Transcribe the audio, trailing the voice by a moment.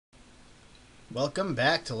Welcome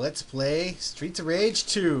back to Let's Play Streets of Rage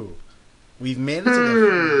 2. We've made it to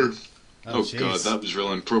the... Oh god, that was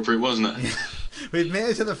real inappropriate, wasn't it? We've made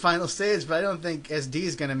it to the final stage, but I don't think SD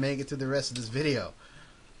is going to make it through the rest of this video.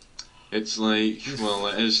 It's like, well,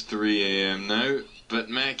 it is 3 AM now, but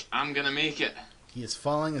Mick, I'm going to make it. He is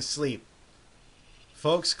falling asleep.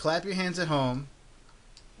 Folks, clap your hands at home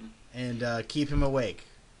and keep him awake.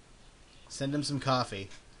 Send him some coffee.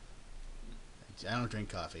 I don't drink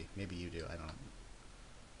coffee. Maybe you do. I don't know.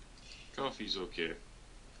 Coffee's okay.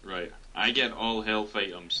 Right. I get all health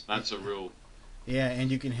items. That's a rule. Yeah, and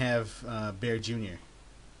you can have Bear Jr.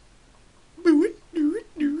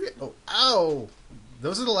 Oh, ow!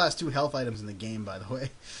 Those are the last two health items in the game, by the way.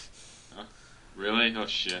 Huh? Really? Oh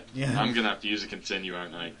shit. Yeah. I'm gonna have to use a continue,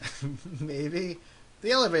 aren't I? Maybe. The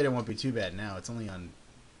elevator won't be too bad now. It's only on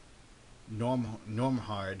norm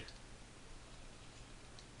hard.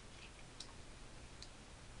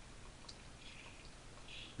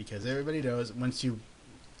 Because everybody knows once you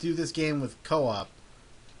do this game with co-op,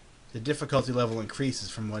 the difficulty level increases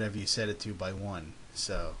from whatever you set it to by 1.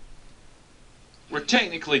 So we're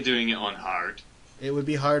technically doing it on hard. it would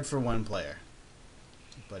be hard for one player,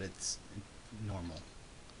 but it's normal.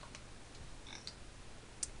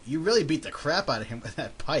 You really beat the crap out of him with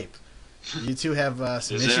that pipe. You two have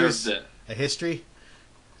some issues, a history.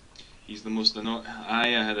 He's the most annoying. I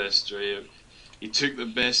had a history. He took the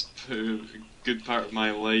best good part of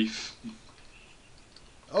my life.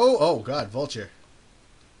 Oh God, Vulture.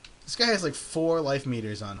 This guy has like 4 life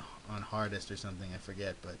meters on hardest or something. I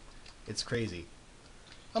forget, but it's crazy.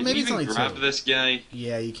 Oh, Can maybe you it's even only grab 2. this guy?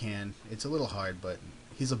 Yeah, you can. It's a little hard, but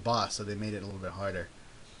he's a boss, so they made it a little bit harder.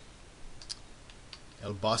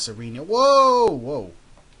 El Bossarino. Whoa, whoa.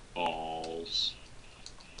 Balls.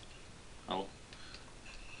 Oh.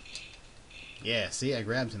 Yeah, see, I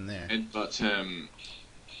grabbed him there. Headbutt him.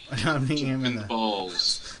 I'm hitting him in the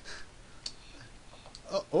balls.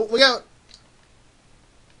 Oh, look out!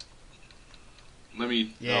 Let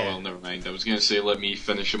me. Yeah. Oh well, never mind. I was gonna say let me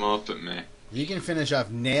finish him off, but meh. You can finish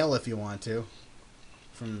off Nail if you want to.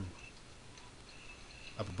 From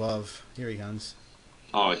up above. Here he comes.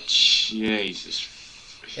 Oh Jesus!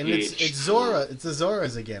 And it's Zora. It's the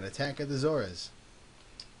Zoras again. Attack of the Zoras.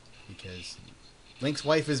 Because Link's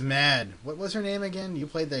wife is mad. What was her name again? You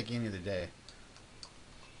played that game the other day.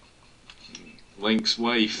 Link's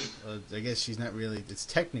wife. I guess she's not really. It's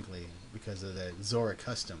technically because of the Zora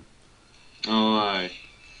custom. Oh aye.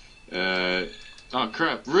 Oh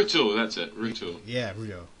crap! Ruto. That's it. Ruto. Yeah,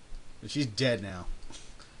 Ruto. But she's dead now.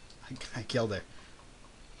 I killed her.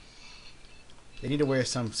 They need to wear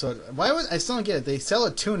some sort. Why would I still don't get it? They sell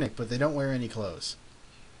a tunic, but they don't wear any clothes.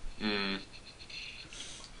 Hmm.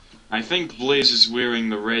 I think Blaze is wearing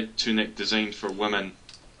the red tunic designed for women.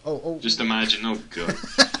 Oh. Just imagine. Oh god.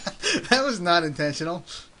 That was not intentional.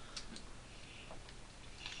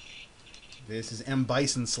 This is M.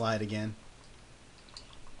 Bison slide again.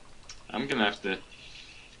 I'm gonna have to.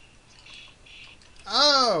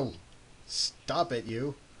 Oh! Stop it,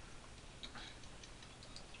 you.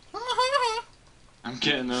 I'm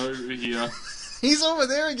getting over here. He's over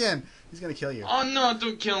there again. He's gonna kill you. Oh no!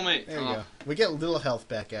 Don't kill me. There you go. We get little health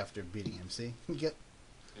back after beating him. See, Yeah,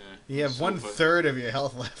 you have 1/3 of your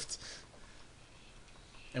health left,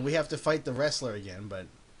 and we have to fight the wrestler again. But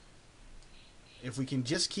if we can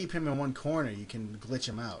just keep him in one corner, you can glitch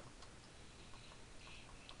him out.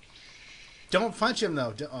 Don't punch him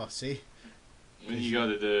though. Oh, see. What you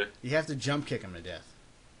gotta do? You have to jump kick him to death.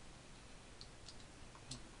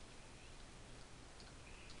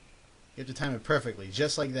 You have to time it perfectly,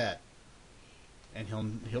 just like that. And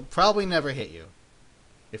he'll probably never hit you.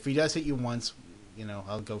 If he does hit you once, you know,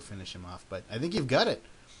 I'll go finish him off. But I think you've got it.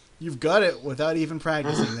 You've got it without even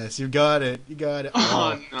practicing this. You got it. You got it.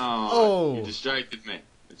 Oh no! Oh! You distracted me.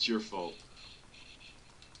 It's your fault.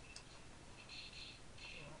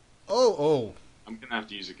 Oh! I'm gonna have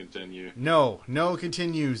to use a continue. No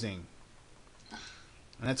continuing.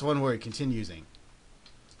 And that's one word, continuing.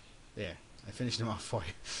 There, I finished him off for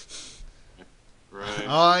you. Right.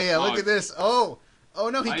 Oh yeah, look at this. Oh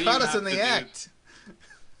no, he caught us in the act.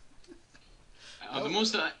 The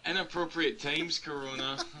most inappropriate times,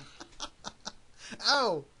 Corona.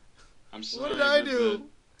 Ow! I'm sorry. What did I do?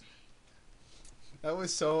 That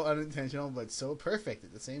was so unintentional, but so perfect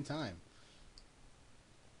at the same time.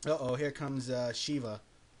 Uh-oh, here comes Shiva.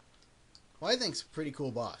 Well, I think's a pretty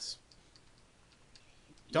cool boss.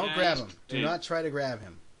 Don't grab him. Do not try to grab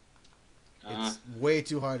him. It's way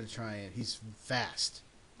too hard to try it. He's fast.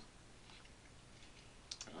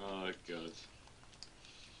 Oh god.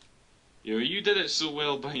 You did it so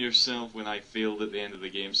well by yourself when I failed at the end of the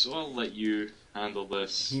game, so I'll let you handle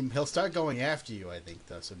this. He'll start going after you, I think,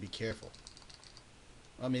 though, so be careful.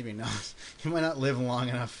 Well, maybe not. He might not live long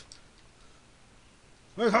enough.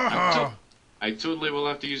 I totally will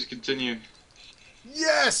have to use continue.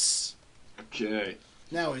 Yes! Okay.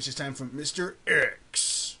 Now it's just time for Mr.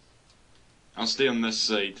 X. I'll stay on this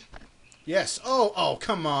side. Yes. Oh,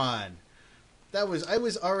 come on. I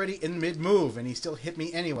was already in mid-move, and he still hit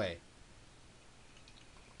me anyway.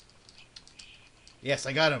 Yes,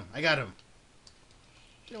 I got him.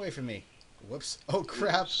 Get away from me. Whoops. Oh,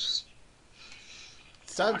 crap.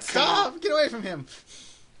 Stop! Get away from him.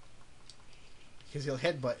 Because he'll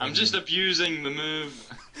headbutt. I'm just abusing the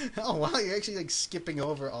move. Oh, wow, you're actually, like, skipping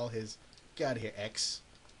over all his... Get out of here, X.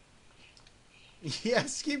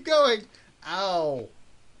 Yes, keep going. Ow.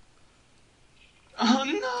 Oh,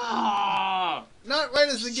 no! Not right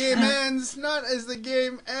as the game ends. Not as the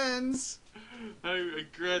game ends. How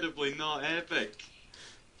incredibly not epic.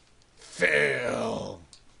 Fail.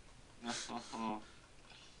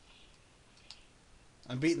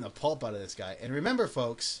 I'm beating the pulp out of this guy. And remember,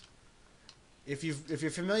 folks, if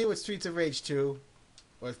you're familiar with Streets of Rage 2,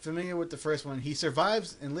 or familiar with the first one, he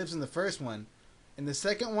survives and lives in the first one. In the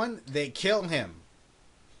second one, they kill him.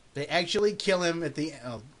 They actually kill him at the end.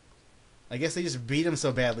 Oh, I guess they just beat him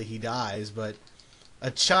so badly he dies, but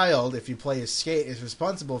a child, if you play as Skate, is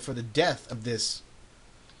responsible for the death of this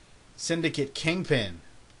syndicate kingpin.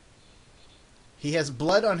 He has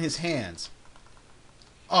blood on his hands.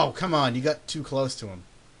 Oh, come on, you got too close to him.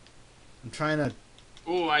 I'm trying to...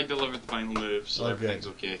 Oh, I delivered the final move, so everything's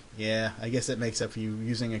okay. Yeah, I guess that makes up for you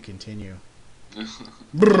using a continue.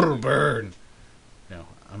 Brrr, burn! No,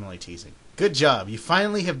 I'm only teasing. Good job, you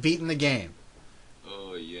finally have beaten the game.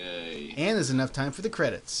 Oh, yay. And there's enough time for the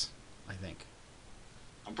credits, I think.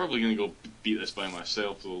 I'm probably gonna go beat this by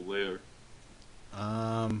myself a little later.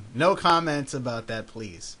 No comments about that,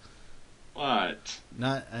 please. What?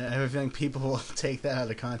 I have a feeling people will take that out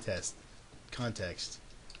of context.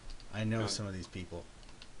 I know some of these people.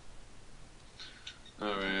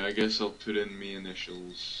 Alright, I guess I'll put in me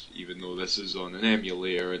initials, even though this is on an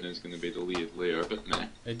emulator and is going to be deleted later, but meh.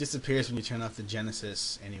 It disappears when you turn off the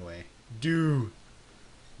Genesis anyway.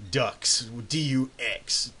 Ducks.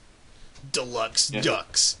 D-U-X. Deluxe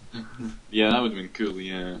Ducks. Yeah, that would have been cool,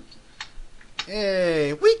 yeah.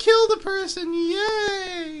 Hey, we killed a person,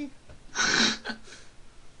 yay!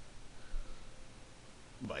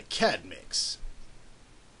 By Cat Mix.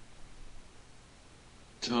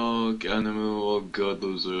 Dog, animal, oh god,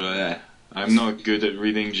 those are... I'm not good at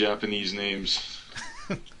reading Japanese names.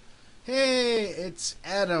 Hey, it's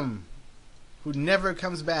Adam, who never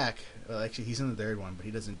comes back. Well, actually, he's in the third one, but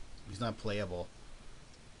he's not playable.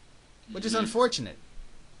 Which is unfortunate.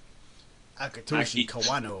 Akatoshi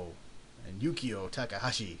Kawano and Yukio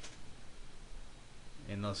Takahashi.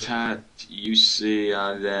 And those Tat, you say,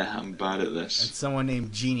 I'm bad at this. And someone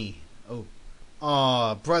named Genie. Oh.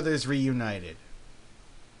 Aw, brothers reunited.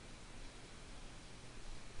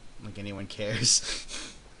 Like anyone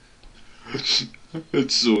cares.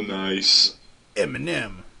 It's so nice.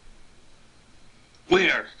 Eminem.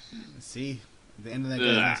 Where? See? At the end of that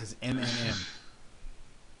guy says MNM.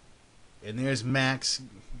 And there's Max.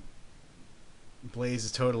 Blaze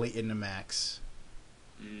is totally into Max.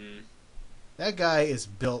 That guy is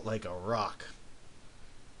built like a rock.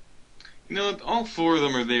 You know, all four of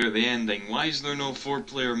them are there at the ending. Why is there no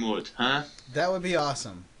 4-player mode, huh? That would be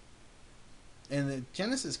awesome. And the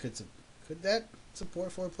Genesis could that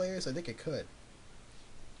support 4 players? I think it could.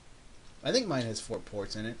 I think mine has 4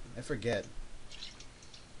 ports in it. I forget.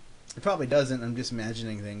 It probably doesn't. I'm just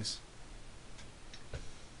imagining things.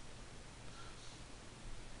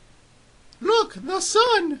 Look, the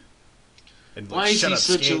sun! And why is he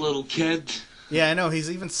such a little kid? Yeah, I know. He's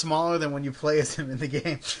even smaller than when you play as him in the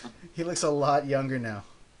game. He looks a lot younger now.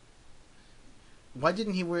 Why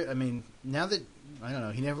didn't he wear... I mean, now that... I don't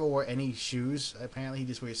know. He never wore any shoes. Apparently, he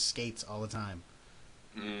just wears skates all the time.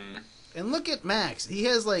 And look at Max. He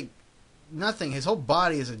has, like, nothing. His whole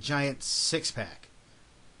body is a giant six-pack.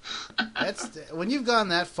 That's... When you've gone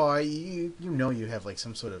that far, you know you have, like,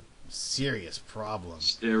 some sort of serious problem.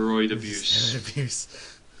 Steroid abuse. Steroid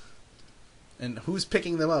abuse. And who's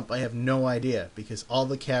picking them up, I have no idea, because all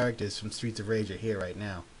the characters from Streets of Rage are here right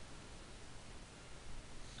now.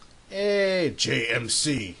 Hey,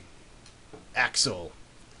 JMC. Axel,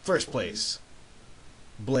 first place.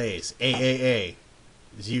 Blaze, AAA.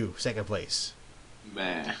 It's you, second place.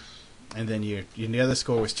 Meh. And then the other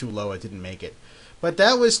score was too low, it didn't make it. But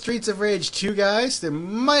that was Streets of Rage 2, guys. There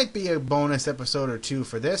might be a bonus episode or 2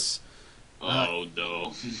 for this. Oh,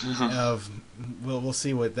 no. We'll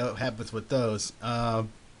see what happens with those.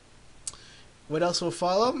 What else will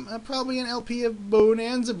follow? Probably an LP of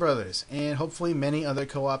Bonanza Brothers, and hopefully many other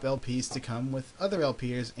co-op LPs to come with other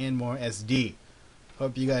LPers and more SD.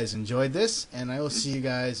 Hope you guys enjoyed this, and I will see you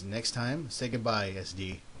guys next time. Say goodbye,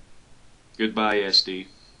 SD. Goodbye, SD.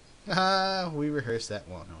 We rehearsed that.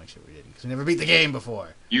 Well, no, actually we didn't, because we never beat the game before.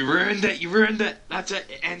 You ruined it. You ruined it. That's it.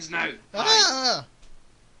 It ends now. Bye.